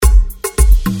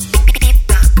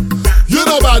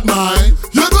bad mind.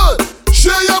 You good?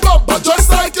 Share your bumper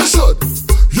just like you should.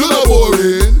 You not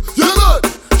boring. You good?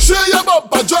 Share your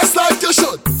bumper just like you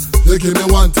should. You give me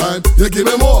one time, you give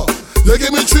me more. You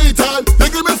give me 3 times, you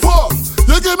give me 4.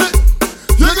 You give me,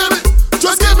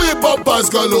 just give me bumpers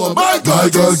galore. My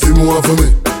girl, give me one for me.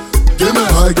 Give me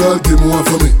high girl, give me one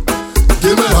for me.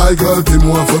 Give me high girl, give me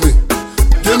one for me.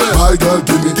 Give me high girl,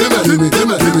 give me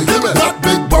that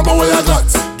big bumper where I got.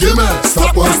 Give me,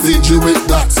 stop one stingy with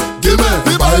that. Give me,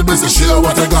 the Bible says share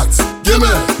what I got. Give me,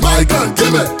 my girl,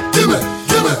 give me.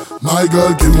 My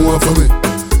girl, give me one for me.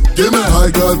 Give me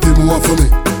high girl, give me one for me.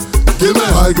 Give me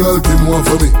high girl, give me one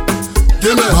for me.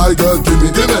 Give me high girl, give me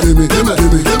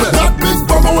that big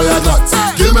bumper where I got.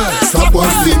 Give me, stop one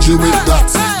stingy with that.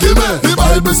 Give me, the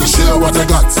Bible says share what I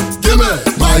got. Give me,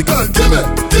 my girl, give me.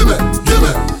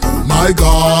 My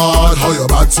God, how you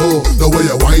bad so? The way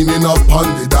you're winding up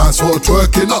on the dance floor,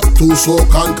 twerking up to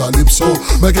soca and calypso,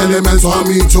 make elements for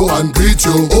me to and greet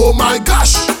you. Oh my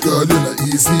gosh, girl, you're not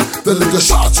easy. The little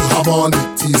shots you have on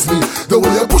it tease me. The way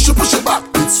you push it back,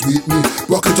 it sweet me.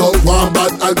 Rock it out one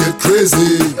bad and get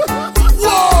crazy.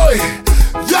 Whoa,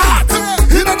 yeah,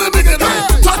 inna the nigga there,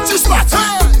 touch your spot,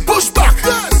 push back,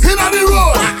 inna the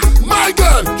road. My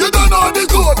girl, you don't know the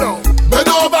go now. Bend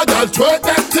over, girl, twerk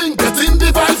that thing, get in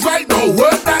the vibes right now,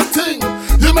 work that thing.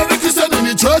 You make the Christian in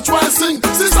the church while sing.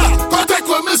 Sister, contact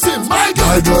with me sing. My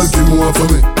girl, give me one for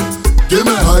me. Give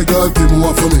me high girl, give me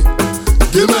one for me.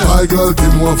 Give me high girl,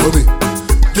 give me one for me.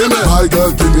 Give me high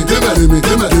girl, give me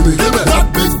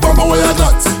that big bumper where I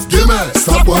got. Give me,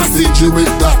 stop one stingy with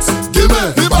that. Give me,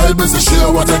 the Bible says share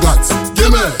what I got.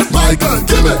 Give me, my girl,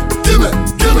 give me.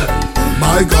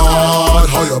 My God,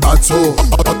 how you bad so?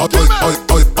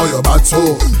 How you bad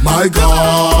so? My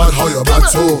God, how you bad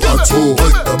so?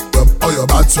 How you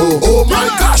bad so? Oh my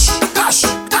gosh.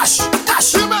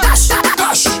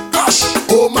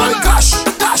 Oh my gosh.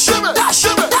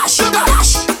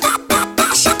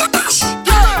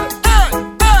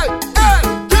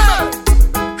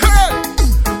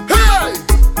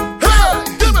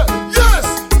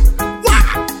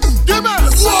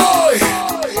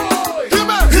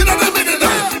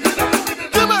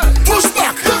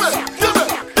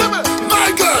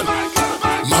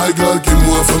 My girl, give me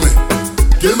one for me.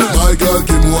 Give me my girl,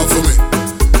 give me one for me.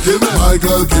 Give me my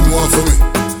girl, give me one for me.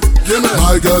 Give me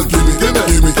my girl, give me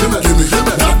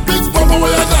that